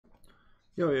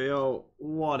Yo,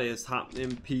 what is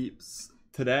happening, peeps?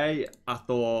 Today, I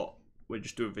thought we'd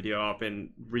just do a video. I've been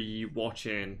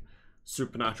re-watching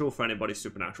Supernatural. For anybody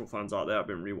Supernatural fans out there, I've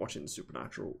been re-watching the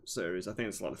Supernatural series. I think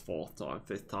it's like the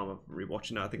fifth time I'm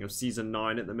re-watching it. I think I'm season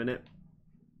 9 at the minute.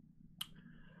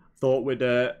 Thought we'd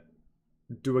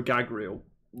do a gag reel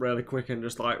really quick and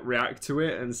just like react to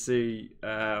it and see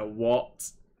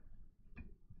what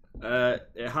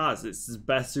it has. It's the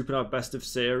best Supernatural best of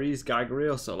series gag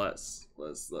reel, so let's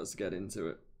get into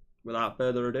it. Without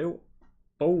further ado,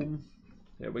 boom,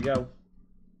 here we go.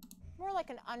 More like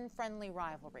an unfriendly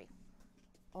rivalry.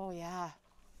 Oh yeah,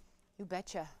 you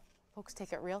betcha. Folks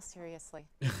take it real seriously.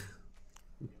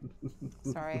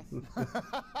 Sorry.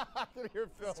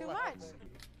 It's too much.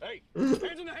 Hey,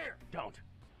 hands in the hair. Don't.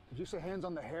 Did you say hands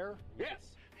on the hair?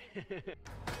 Yes.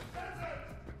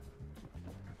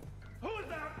 Who is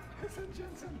that? It's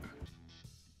Jensen.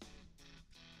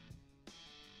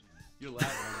 You're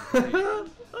laughing. You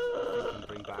can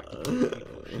bring back the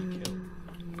people she killed.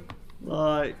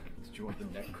 Like, Did you want the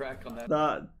neck crack on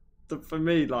that? For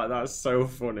me, like, that's so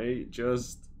funny.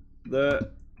 Just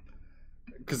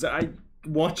because I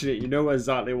watching it, you know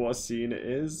exactly what scene it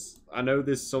is. I know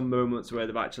there's some moments where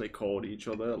they've actually called each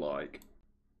other, like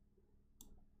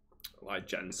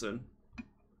Jensen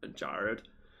and Jared,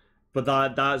 but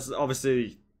that's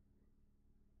obviously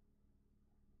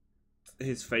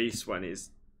his face when he's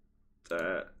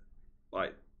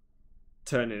like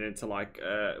turning into like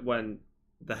when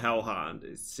the Hellhound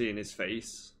is seeing his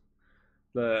face.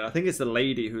 I think it's the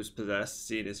lady who's possessed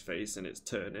seeing his face and it's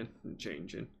turning and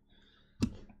changing.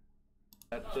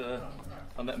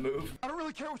 On that move. I don't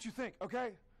really care what you think,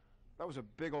 okay? That was a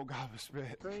big old gob of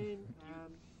spit.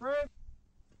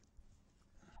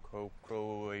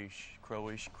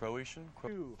 Croatian?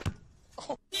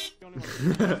 Oh,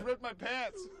 I ripped my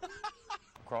pants.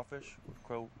 Crawfish?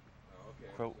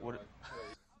 What?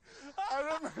 I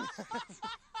ripped my pants.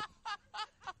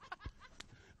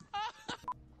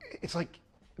 It's like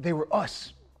they were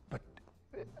us, but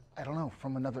I don't know,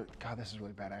 from another... God, this is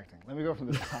really bad acting. Let me go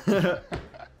from the top.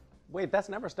 Wait, that's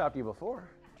never stopped you before.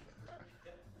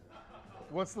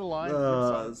 What's the line?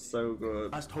 Oh, so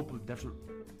good. Last hope of desperate.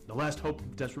 The last hope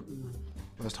of desperate.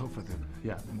 Last hope for them.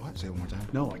 Yeah. What? Say it one more time.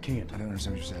 No, I can't. I didn't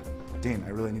understand what you said. Dean, I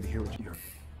really need to hear what you heard.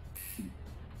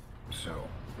 So,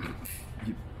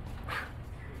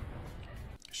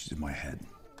 she's in my head.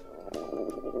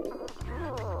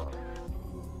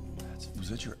 Was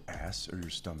that your ass or your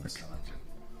stomach?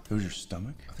 It was your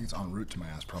stomach? I think it's en route to my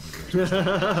ass, probably.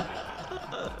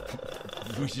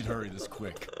 We should hurry this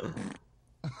quick.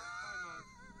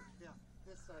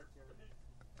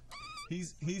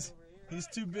 He's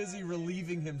too busy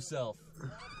relieving himself.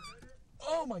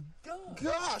 Oh my god!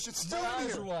 Gosh, it's still My in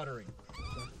eyes here. are watering.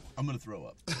 I'm gonna throw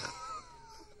up.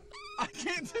 I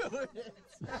can't do it.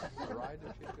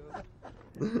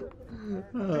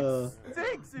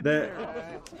 Stinks in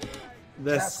here.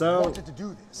 They're Cass so wanted to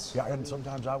do this. Yeah, and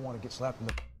sometimes I want to get slapped in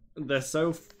the. they're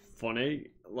so funny.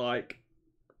 Like,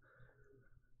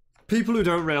 people who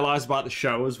don't realize about the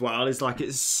show as well is like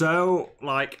it's so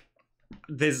like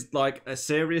there's like a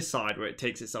serious side where it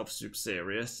takes itself super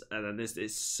serious, and then this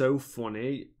is so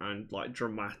funny and like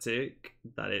dramatic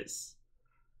that it's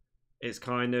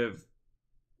kind of,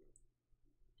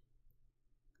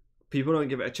 people don't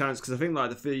give it a chance because I think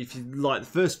like if you like the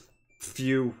first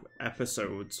few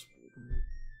episodes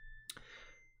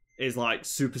is like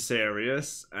super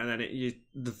serious, and then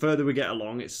the further we get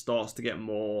along, it starts to get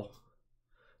more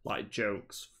like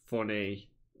jokes, funny.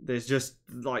 There's just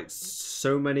like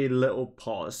so many little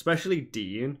parts, especially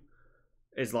Dean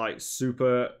is like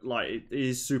super, like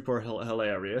he's super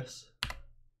hilarious.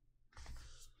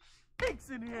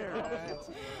 Stinks in here.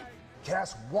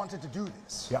 Cass wanted to do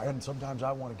this. Yeah, and sometimes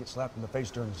I want to get slapped in the face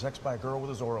during sex by a girl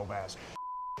with a Zorro mask.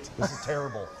 This is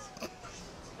terrible.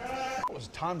 There's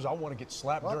times I want to get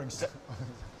slapped during sex.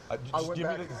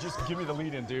 Just give me the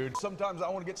lead in, dude. Sometimes I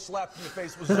want to get slapped in the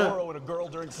face with Zorro and a girl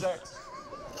during sex.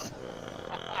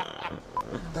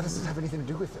 That doesn't have anything to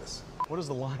do with this. What is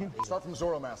the line? Start from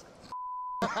Zorro mask.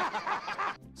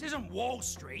 This isn't Wall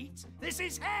Street. This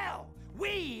is hell.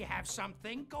 We have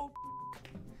something called.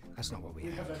 That's not what we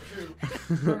have.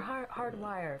 We're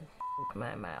hardwired.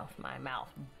 My mouth.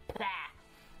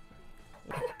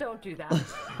 Don't do that.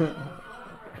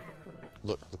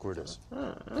 Look where it is.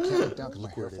 I can't look down because my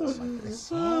hair falls like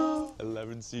this.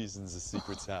 11 seasons of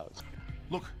Secret's house.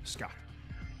 Look, Scott.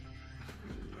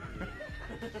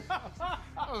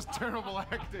 That was terrible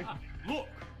acting. Look.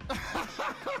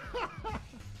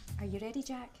 Are you ready,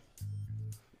 Jack?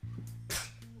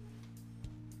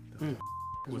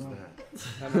 Was that?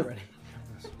 I'm not ready.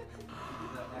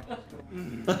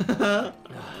 No,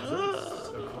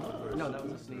 that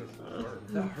was a sneeze.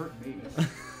 That hurt me.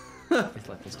 Just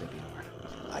let this tip you hard.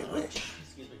 I wish.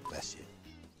 Bless you.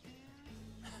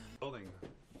 Building.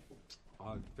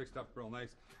 Fixed up real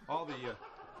nice. All the.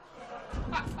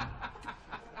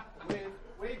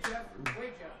 Wait, Jeff.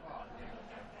 Wait, Jeff.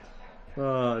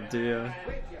 Oh dear.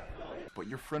 But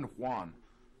your friend Juan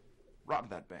robbed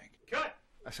that bank. Cut.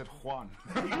 I said Juan.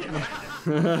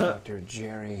 Dr.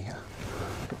 Jerry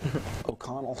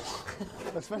O'Connell.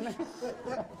 What's my name?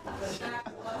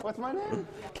 What's my name?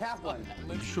 Kaplan.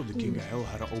 You showed the king of hell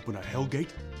how to open a hell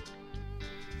gate?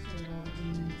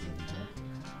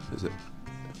 Is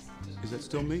that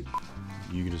still me?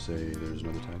 You can just say there's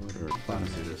another tablet, or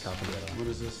honestly, this. What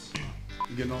is this?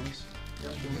 You getting all this?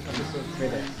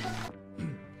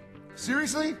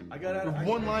 Seriously? I got With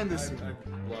one line this.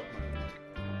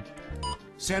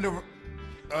 Sand over.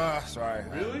 Sorry.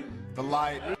 Really? The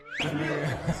light. You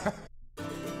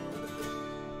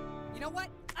know what?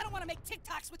 I don't want to make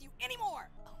TikToks with you anymore.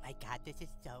 Oh my God, this is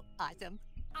so awesome.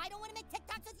 I don't want to make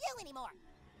TikToks with you anymore.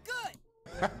 Good.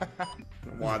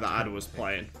 Why the ad was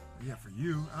playing. Yeah, for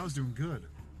you, I was doing good.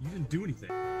 You didn't do anything.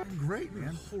 Great,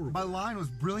 man. Horrible. My line was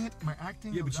brilliant. My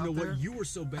acting. Yeah, was but you know out there. what? You were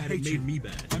so I bad, hate it made you. me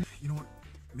bad. You know what?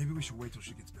 Maybe we should wait till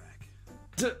she gets back.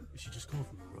 She just called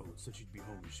from the road, said she'd be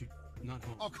home. She not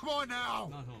home. Oh, come on now.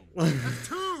 Not home. That's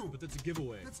two. But that's a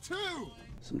giveaway. That's two.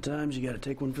 Sometimes you gotta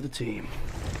take one for the team.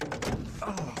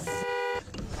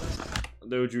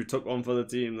 Dude, you took one for the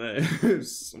team there.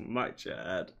 Smacked your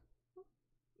head.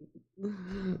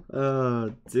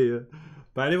 Oh dear.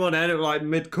 But anyone like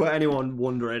mid-cut, anyone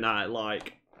wondering, I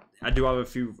do have a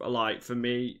few, like, for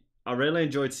me, I really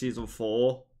enjoyed season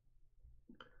 4.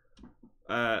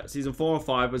 Season 4 and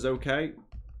 5 was okay.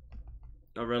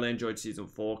 I really enjoyed season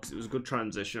 4 because it was a good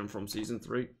transition from season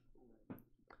 3.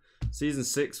 Season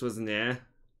 6 was in the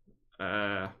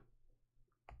air.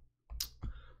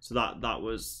 So that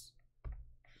was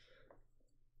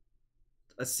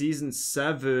a season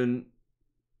 7.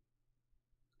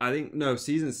 I think, no,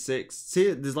 season 6.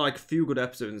 See, there's like a few good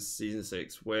episodes in season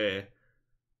 6 where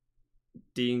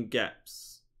Dean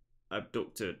gets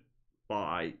abducted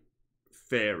by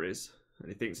fairies and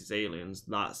he thinks it's aliens.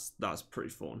 That's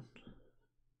pretty fun.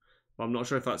 But I'm not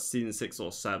sure if that's season 6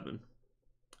 or 7.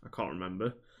 I can't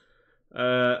remember.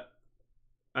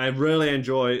 I really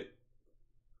enjoy.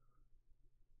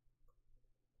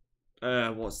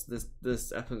 What's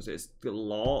this episode? It's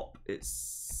LARP.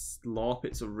 It's LARP.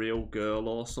 It's a real girl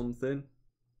or something.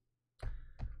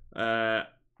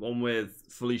 One with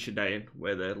Felicia Day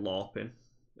where they're LARPing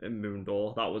in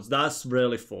Moondor. That's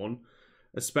really fun.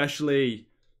 Especially,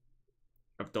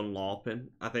 I've done LARPing.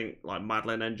 I think like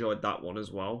Madeline enjoyed that one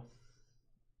as well.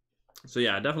 So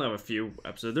yeah, I definitely have a few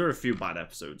episodes. There are a few bad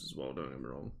episodes as well, don't get me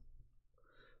wrong.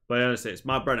 But honestly, it's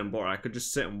my bread and butter. I could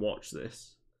just sit and watch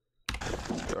this.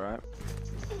 Alright.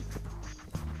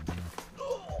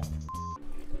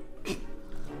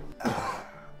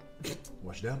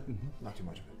 Wash down? Not too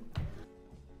much of it.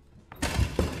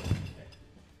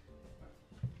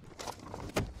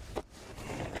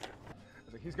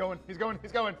 He's going. He's going.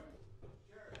 He's going.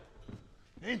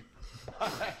 Dean.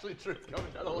 Actually, truth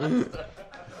coming down the left.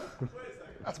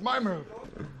 That's my move.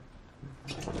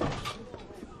 You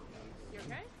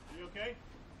okay? You okay?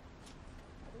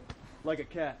 Like a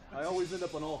cat. I always end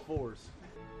up on all fours.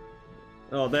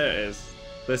 Oh, there it is.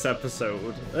 This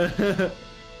episode.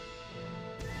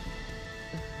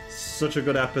 Such a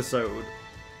good episode.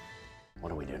 What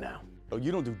do we do now? Oh,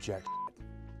 you don't do jack.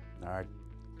 All right.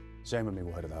 Sam and me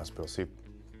will head to the hospital. See.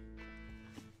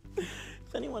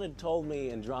 If anyone had told me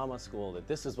in drama school that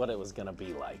this is what it was gonna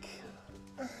be like,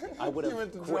 I would have You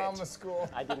went to quit. drama school.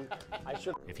 I didn't. I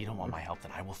should. If you don't want my help,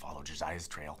 then I will follow Josiah's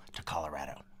trail to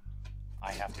Colorado.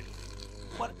 I have to.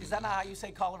 What? Is that not how you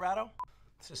say Colorado?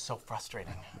 This is so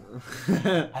frustrating.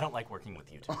 I don't like working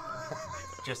with you two.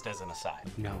 Just as an aside.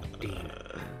 No, Dean.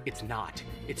 It's not.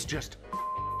 It's just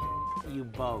you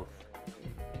both.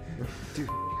 Dude.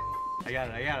 I got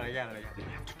it. You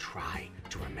have to try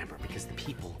to remember because the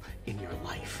people in your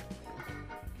life.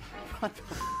 What the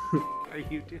are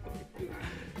you doing?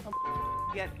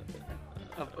 Get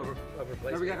a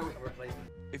replacement. A replacement.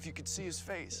 If you could see his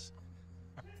face,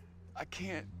 I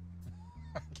can't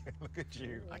Look at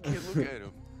you. look at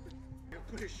him.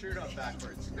 Put his shirt on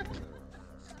backwards.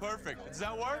 Perfect. Does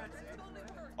that work?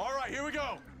 All right, here we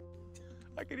go.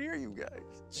 I can hear you guys.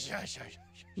 Shush. All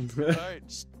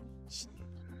right.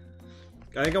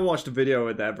 I think I watched a video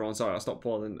with everyone. Sorry, I'll stop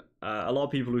pausing. A lot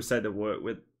of people who said they work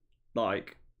with,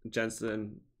 like,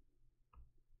 Jensen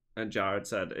and Jared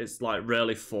said it's, like,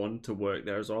 really fun to work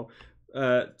there as well.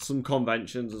 Some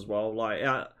conventions as well. Like,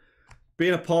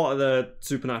 being a part of the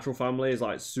Supernatural family is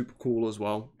like super cool as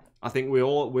well. I think we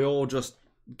all just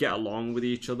get along with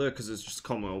each other because it's just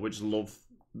common. We just love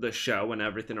the show and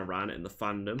everything around it and the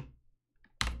fandom.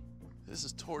 This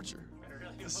is torture.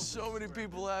 There's so many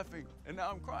people laughing, and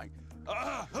now I'm crying.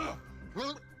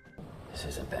 This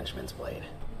isn't Benjamin's blade.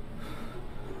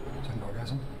 Is that an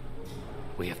orgasm?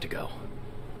 We have to go.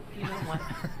 You know what?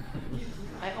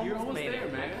 I almost made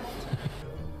it. man.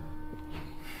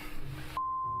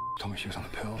 Told me she was on the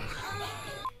pill.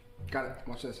 Got it.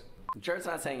 Watch this. I'm sure it's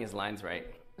not saying his lines right.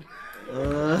 Is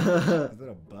that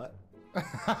a butt?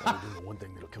 Well, do the one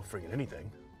thing that'll kill friggin'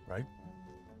 anything, right?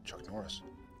 Chuck Norris.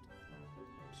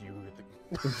 So you get the...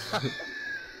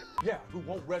 Yeah, who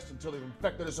won't rest until they've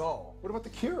infected us all? What about the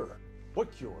cure?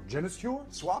 What cure? Jenna's cure?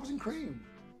 Swabs and cream.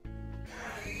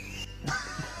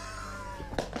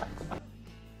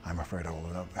 I'm afraid I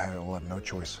will have no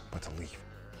choice but to leave.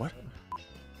 What?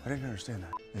 I didn't understand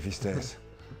that. If he stays,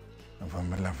 I'm going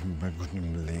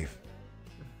to leave.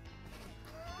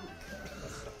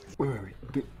 Wait.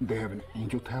 They have an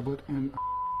angel tablet in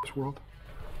this world?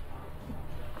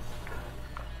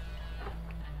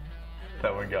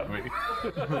 That one got me.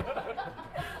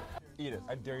 Eat it.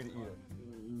 I dare you to eat it.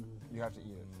 You have to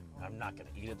eat it. I'm not gonna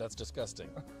eat it. That's disgusting.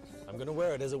 I'm gonna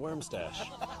wear it as a worm stash.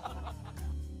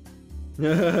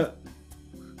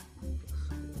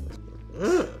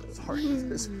 Sorry.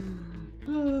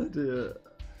 Oh dear.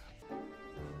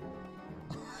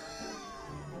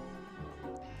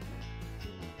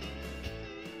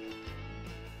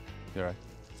 You alright?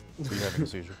 Are you having a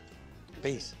seizure?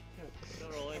 Peace.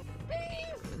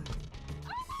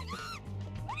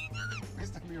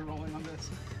 Next time you're rolling on this.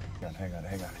 Hang on. A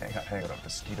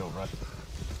mosquito run.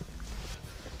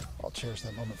 I'll cherish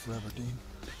that moment forever, Dean.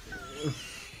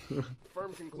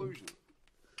 Firm conclusion.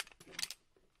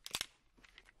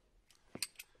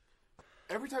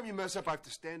 Every time you mess up, I have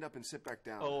to stand up and sit back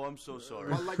down. Oh, I'm so sorry.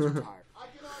 My legs are tired. I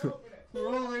cannot open it.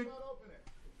 Rolling.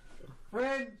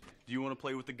 Friend. Do you want to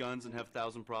play with the guns and have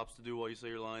 1,000 props to do while you say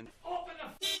your line? Open the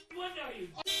window, you.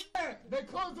 They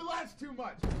closed the latch too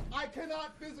much. I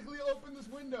cannot physically open this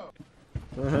window.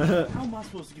 How am I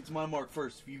supposed to get to my mark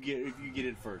first if you get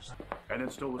in first? And then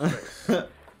still with space.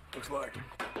 Looks like.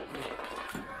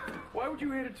 Why would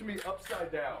you hand it to me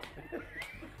upside down?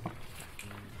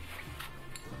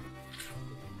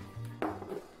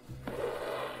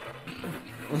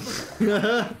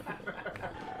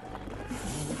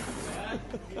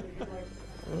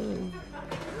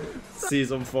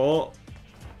 Season 4.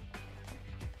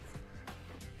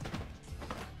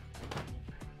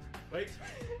 Wait.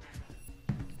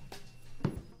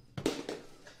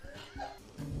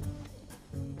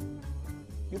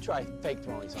 You try fake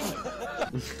throwing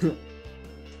something.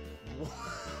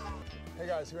 Hey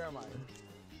guys, who am I?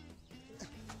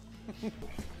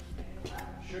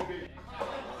 Should be.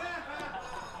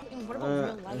 What about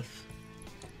real life?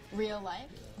 Real life?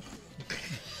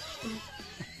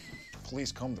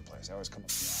 Police comb the place. I always come.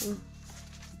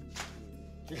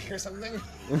 Did you hear something?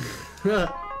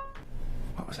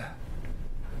 What was that?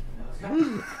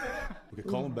 Okay,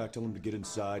 call him back, tell him to get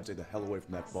inside, stay the hell away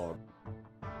from that fog.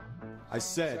 I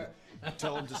said,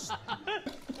 tell him to...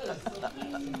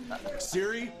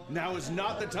 Siri, now is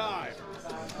not the time!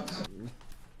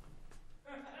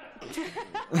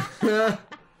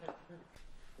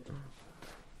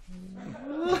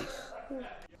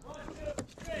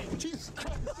 Jesus.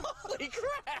 Holy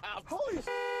crap! Holy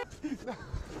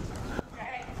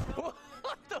What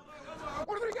the?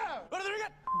 What do they got? What do they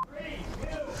got?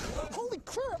 Holy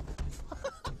crap!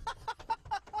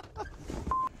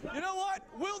 You know what?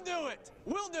 We'll do it.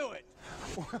 We'll do it.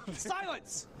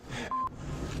 Silence.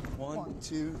 1,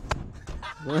 2.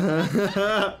 1,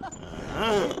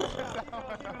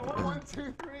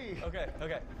 2, 3. Okay.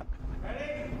 Ready?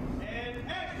 And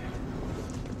action.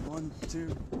 1,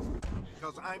 2.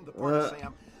 Because I'm the part of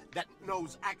Sam that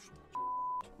knows actual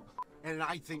and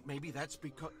I think maybe that's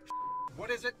because... What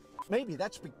is it? Maybe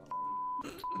that's because...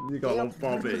 You got one,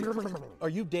 Bobby. Are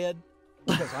you dead?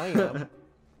 Because I am.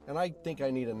 And I think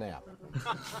I need a nap.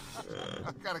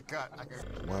 I got a cut.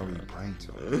 Why were you praying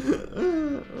to?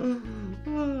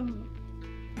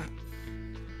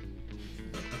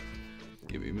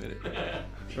 Give me a minute.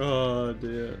 Oh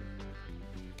dear.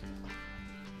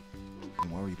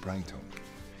 And why were you praying to him?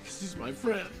 Because he's my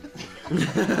friend.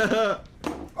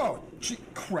 Oh, gee,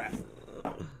 crap.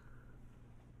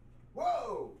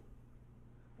 Whoa!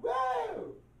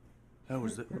 Whoa! That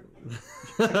was it.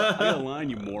 Get a line,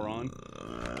 you moron.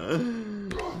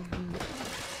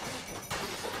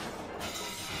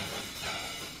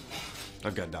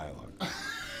 I've got dialogue.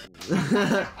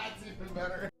 That's even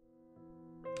better.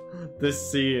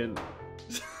 This scene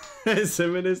It's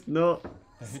him in his nut.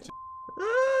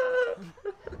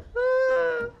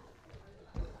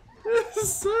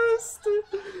 It's so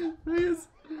stupid.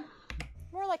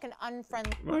 More like an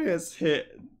unfriendly. Mine gets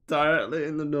hit directly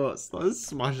in the nuts. That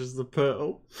smashes the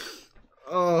pearl.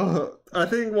 Oh, I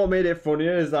think what made it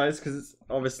funnier is that it's because it's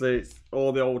obviously it's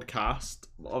all the old cast.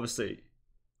 Obviously,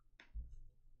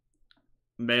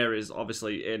 Mary's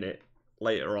obviously in it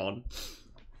later on.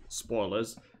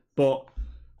 Spoilers, but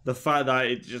the fact that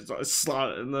it just like,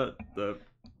 slanting the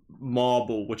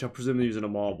marble, which I presume they're using a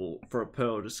marble for a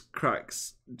pearl, just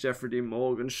cracks Jeffrey Dean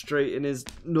Morgan straight in his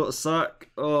nutsack.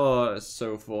 Oh, it's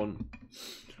so fun.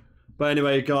 But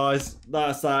anyway, guys,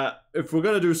 that's that. If we're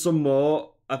gonna do some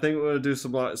more, I think we're gonna do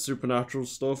some like supernatural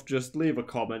stuff. Just leave a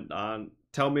comment and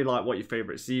tell me like what your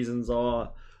favorite seasons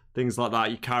are, things like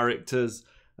that, your characters.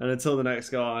 And until the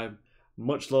next time,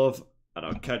 much love, and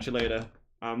I'll catch you later.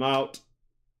 I'm out.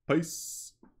 Peace.